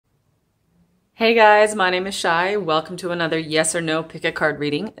Hey guys, my name is Shai. Welcome to another yes or no pick a card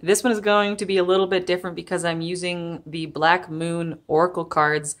reading. This one is going to be a little bit different because I'm using the Black Moon Oracle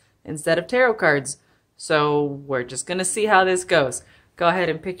cards instead of tarot cards. So we're just going to see how this goes. Go ahead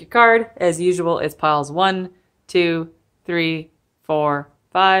and pick your card. As usual, it's piles 1, 2, 3, 4,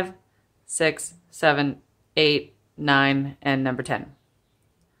 5, 6, 7, 8, 9, and number 10.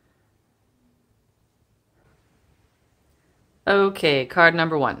 Okay, card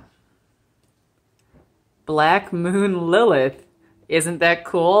number 1. Black Moon Lilith. Isn't that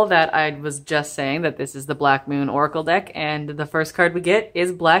cool that I was just saying that this is the Black Moon Oracle deck and the first card we get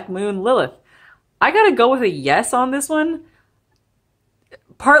is Black Moon Lilith? I gotta go with a yes on this one,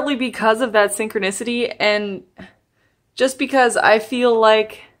 partly because of that synchronicity and just because I feel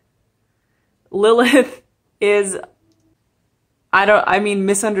like Lilith is,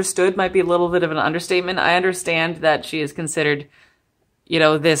 misunderstood might be a little bit of an understatement. I understand that she is considered,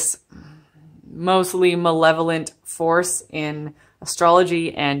 this mostly malevolent force in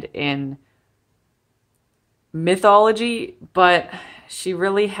astrology and in mythology, but she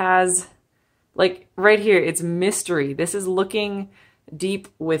really has, like right here, it's mystery. This is looking deep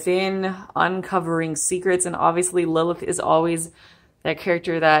within, uncovering secrets, and obviously Lilith is always that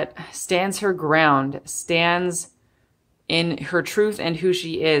character that stands her ground, stands in her truth and who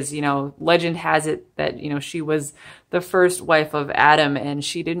she is. Legend has it that, she was the first wife of Adam and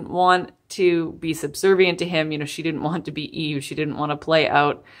she didn't want to be subservient to him. She didn't want to be Eve. She didn't want to play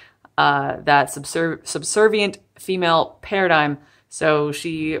out that subservient female paradigm. So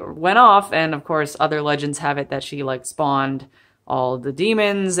she went off, and of course other legends have it that she spawned all the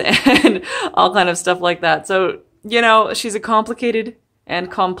demons and all kind of stuff like that. So, she's a complicated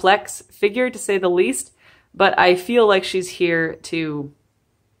and complex figure to say the least. But I feel like she's here to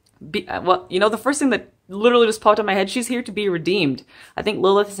be, the first thing that literally just popped in my head, she's here to be redeemed. I think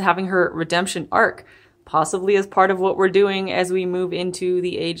Lilith is having her redemption arc, possibly as part of what we're doing as we move into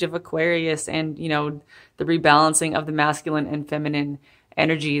the age of Aquarius and, the rebalancing of the masculine and feminine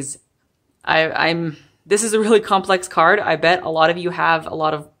energies. This is a really complex card. I bet a lot of you have a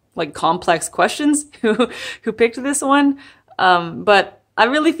lot of complex questions who picked this one. But I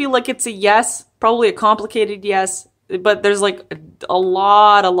really feel like it's a yes. Probably a complicated yes, but there's a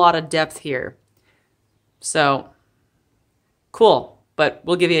lot of depth here. So, cool, but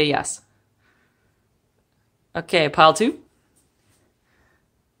we'll give you a yes. Okay, pile 2.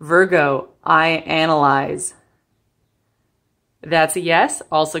 Virgo, I analyze. That's a yes.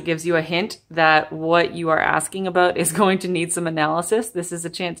 Also gives you a hint that what you are asking about is going to need some analysis. This is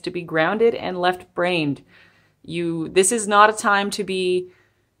a chance to be grounded and left-brained. This is not a time to be,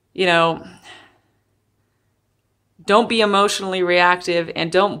 don't be emotionally reactive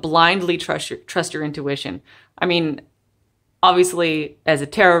and don't blindly trust your intuition. Obviously, as a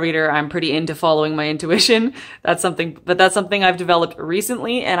tarot reader, I'm pretty into following my intuition. That's something I've developed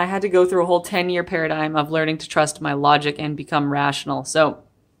recently, and I had to go through a whole 10-year paradigm of learning to trust my logic and become rational. So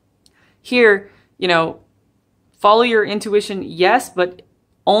here, follow your intuition, yes, but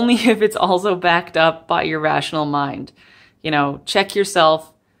only if it's also backed up by your rational mind. Check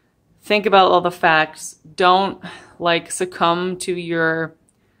yourself. Think about all the facts. Don't succumb to your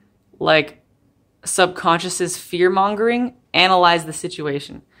subconscious's fear-mongering. Analyze the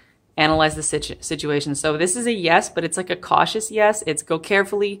situation. Analyze the situation. So this is a yes, but it's a cautious yes. It's go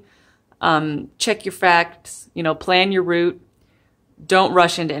carefully. Check your facts. Plan your route. Don't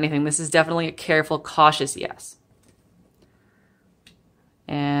rush into anything. This is definitely a careful, cautious yes.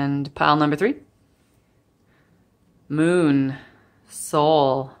 And pile number 3. Moon.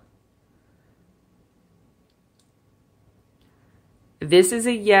 Soul. This is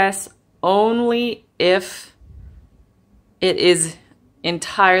a yes only if it is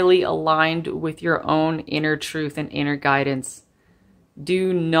entirely aligned with your own inner truth and inner guidance.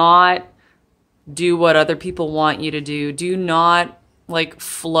 Do not do what other people want you to do. Do not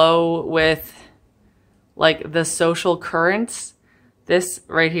flow with the social currents. This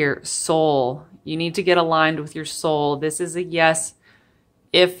right here, soul. You need to get aligned with your soul. This is a yes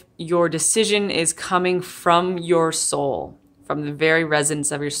if your decision is coming from your soul, from the very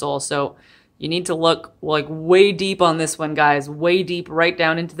resonance of your soul. So you need to look way deep on this one, guys, way deep, right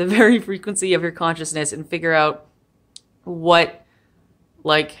down into the very frequency of your consciousness and figure out what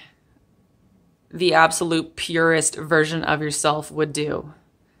the absolute purest version of yourself would do.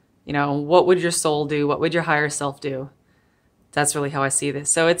 What would your soul do? What would your higher self do? That's really how I see this.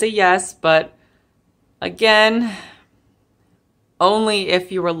 So it's a yes, but again, only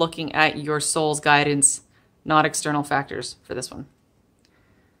if you were looking at your soul's guidance, not external factors for this one.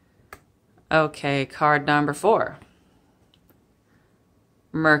 Okay, card number 4.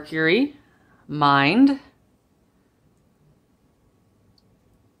 Mercury, mind.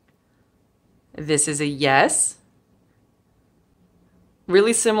 This is a yes.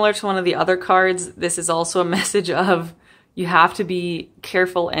 Really similar to one of the other cards, this is also a message of you have to be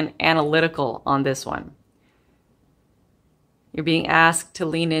careful and analytical on this one. You're being asked to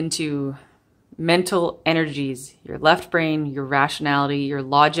lean into mental energies, your left brain, your rationality, your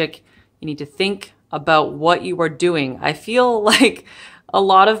logic. You need to think about what you are doing. I feel like a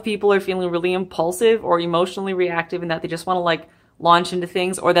lot of people are feeling really impulsive or emotionally reactive in that they just want to like launch into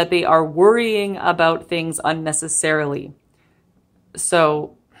things, or that they are worrying about things unnecessarily.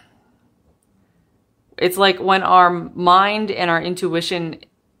 So it's like when our mind and our intuition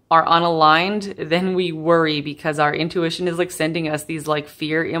are unaligned, then we worry because our intuition is like sending us these like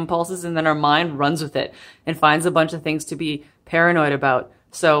fear impulses, and then our mind runs with it and finds a bunch of things to be paranoid about.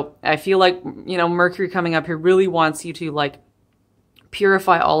 So I feel like, you know, Mercury coming up here really wants you to like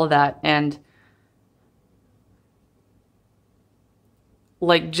purify all of that, and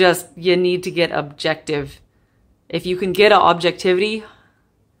like just, you need to get objective. If you can get objectivity,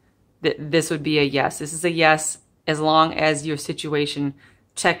 this would be a yes. This is a yes as long as your situation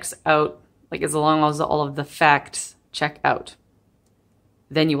checks out, like as long as all of the facts check out.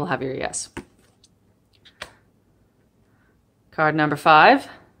 Then you will have your yes. Card number 5.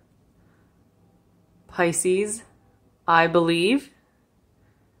 Pisces, I believe.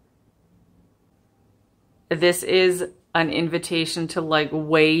 This is an invitation to like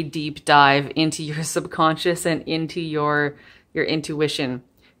way deep dive into your subconscious and into your intuition.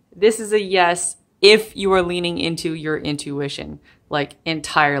 This is a yes if you are leaning into your intuition, like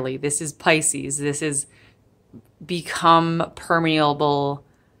entirely. This is Pisces. This is become permeable.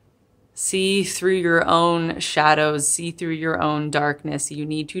 See through your own shadows, see through your own darkness. You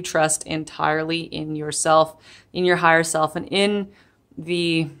need to trust entirely in yourself, in your higher self, and in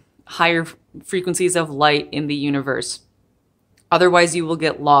the higher frequencies of light in the universe. Otherwise, you will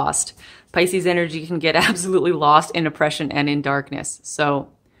get lost. Pisces energy can get absolutely lost in oppression and in darkness. So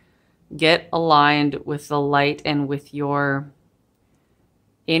get aligned with the light and with your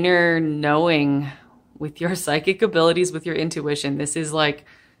inner knowing, with your psychic abilities, with your intuition. This is like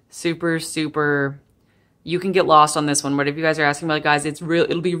super, super, you can get lost on this one. What if you guys are asking me, like, guys,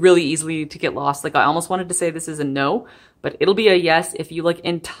 it'll be really easily to get lost. Like, I almost wanted to say this is a no, but it'll be a yes if you like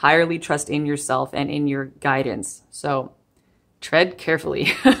entirely trust in yourself and in your guidance. So tread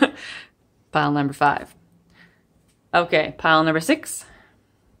carefully. Pile number 5. Okay, pile number 6.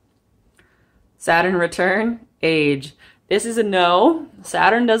 Saturn return, age. This is a no.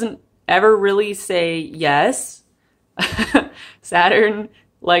 Saturn doesn't ever really say yes. Saturn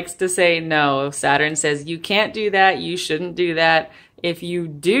likes to say no. Saturn says you can't do that, you shouldn't do that. If you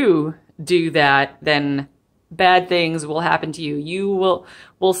do that, then bad things will happen to you. You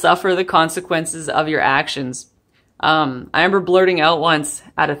will suffer the consequences of your actions. I remember blurting out once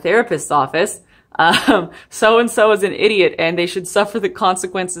at a therapist's office, so-and-so is an idiot and they should suffer the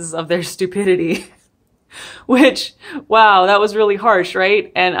consequences of their stupidity. Which, wow, that was really harsh,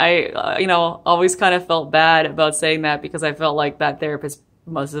 right? And I, always kind of felt bad about saying that because I felt like that therapist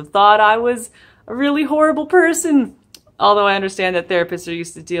must have thought I was a really horrible person. Although I understand that therapists are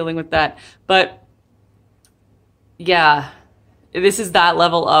used to dealing with that. But yeah, this is that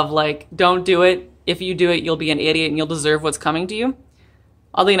level of like, don't do it. If you do it, you'll be an idiot and you'll deserve what's coming to you.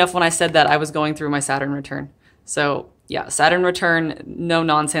 Oddly enough, when I said that, I was going through my Saturn return. So yeah, Saturn return, no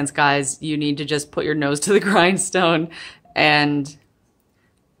nonsense, guys. You need to just put your nose to the grindstone and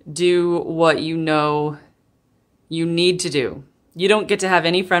do what you know you need to do. You don't get to have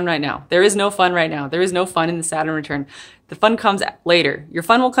any fun right now. There is no fun right now. There is no fun in the Saturn return. The fun comes later. Your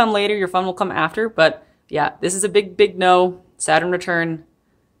fun will come later. Your fun will come after. But yeah, this is a big, big no. Saturn return.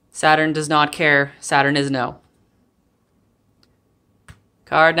 Saturn does not care. Saturn is no.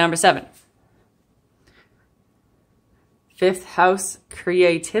 Card number 7. 5th house,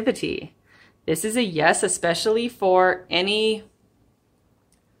 creativity. This is a yes, especially for any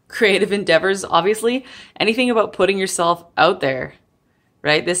creative endeavors, obviously. Anything about putting yourself out there,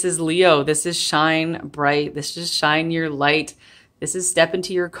 right? This is Leo. This is shine bright. This is shine your light. This is step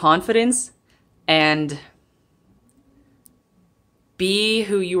into your confidence and be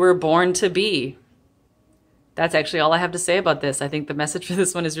who you were born to be. That's actually all I have to say about this. I think the message for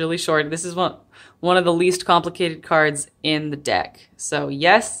this one is really short. This is one of the least complicated cards in the deck. So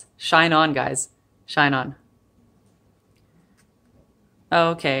yes, shine on, guys. Shine on.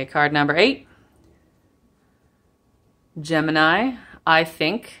 Okay, card number 8. Gemini, I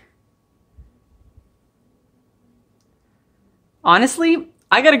think. Honestly,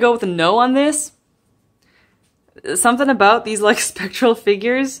 I gotta go with a no on this. Something about these like spectral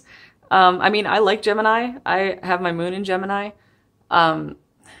figures. I mean, I like Gemini. I have my moon in Gemini. But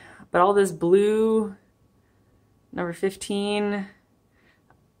all this blue, number 15,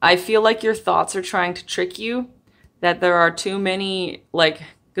 I feel like your thoughts are trying to trick you, that there are too many, like,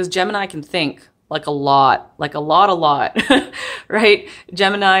 because Gemini can think like a lot, right?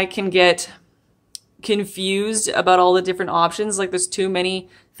 Gemini can get confused about all the different options. Like there's too many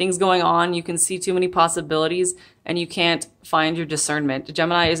things going on. You can see too many possibilities and you can't find your discernment.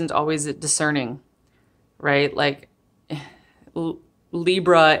 Gemini isn't always discerning, right? Like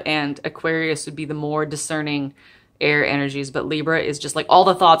Libra and Aquarius would be the more discerning air energies, but Libra is just like all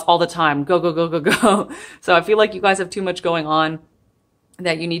the thoughts all the time. Go, go, go, go, go. So I feel like you guys have too much going on,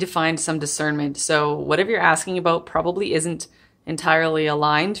 that you need to find some discernment. So whatever you're asking about probably isn't entirely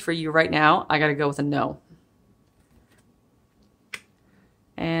aligned for you right now. I got to go with a no.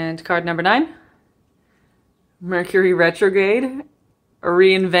 And card number 9, Mercury retrograde, a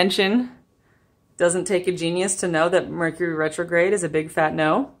reinvention. Doesn't take a genius to know that Mercury retrograde is a big fat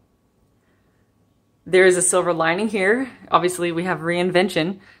no. There is a silver lining here. Obviously, we have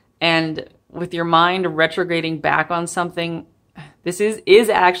reinvention, and with your mind retrograding back on something, this is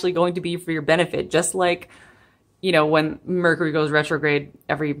actually going to be for your benefit. Just like, you know, when Mercury goes retrograde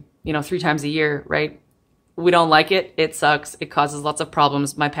every, 3 times a year, right? We don't like it. It sucks. It causes lots of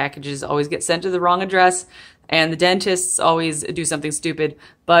problems. My packages always get sent to the wrong address, and the dentists always do something stupid.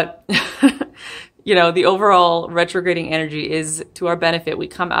 But, the overall retrograding energy is to our benefit. We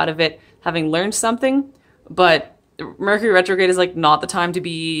come out of it having learned something, but Mercury retrograde is like not the time to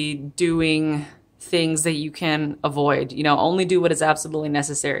be doing things that you can avoid. Only do what is absolutely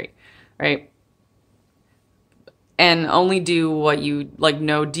necessary, right? And only do what you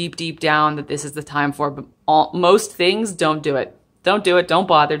know deep down that this is the time for. But most things, don't do it. Don't do it. Don't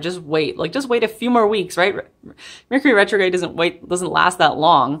bother. Just wait. Just wait a few more weeks, right? Mercury retrograde doesn't last that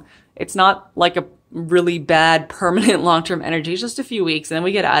long. It's not like a really bad permanent long-term energy. It's just a few weeks, and then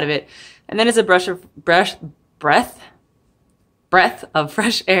we get out of it. And then it's a breath of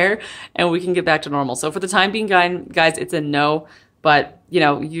fresh air, and we can get back to normal. So for the time being, guys, it's a no. But,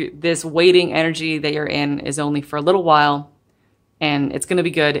 this waiting energy that you're in is only for a little while, and it's going to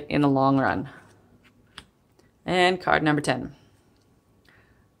be good in the long run. And card number 10.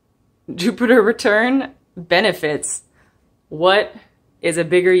 Jupiter return benefits. What is a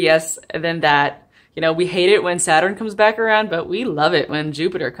bigger yes than that? We hate it when Saturn comes back around, but we love it when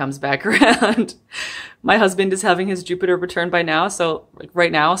Jupiter comes back around. My husband is having his Jupiter return right now. So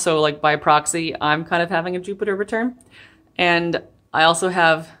by proxy, I'm kind of having a Jupiter return. And I also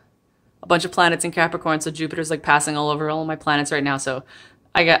have a bunch of planets in Capricorn, so Jupiter's passing all over all of my planets right now. So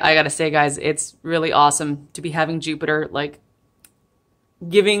I gotta say, guys, it's really awesome to be having Jupiter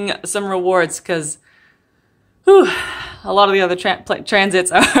giving some rewards, because a lot of the other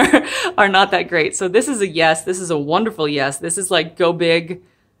transits are not that great. So this is a yes. This is a wonderful yes. This is go big,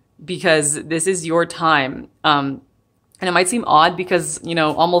 because this is your time. And it might seem odd because,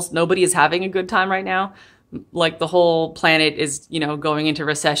 almost nobody is having a good time right now. The whole planet is, going into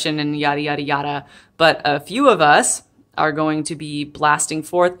recession and yada, yada, yada. But a few of us are going to be blasting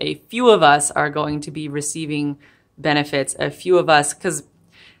forth. A few of us are going to be receiving benefits. A few of us,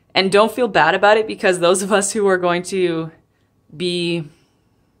 and don't feel bad about it, because those of us who are going to be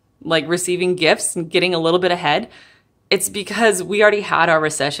receiving gifts and getting a little bit ahead, it's because we already had our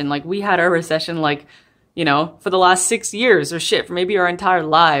recession. We had our recession for the last 6 years, or for maybe our entire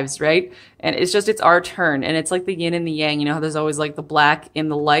lives, right? And it's our turn. And it's like the yin and the yang. How there's always the black in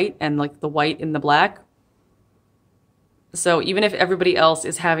the light and the white in the black. So even if everybody else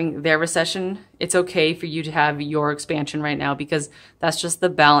is having their recession, it's okay for you to have your expansion right now, because that's just the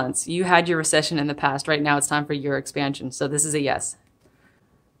balance. You had your recession in the past. Right now it's time for your expansion. So this is a yes.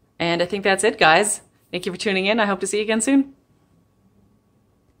 And I think that's it, guys. Thank you for tuning in. I hope to see you again soon.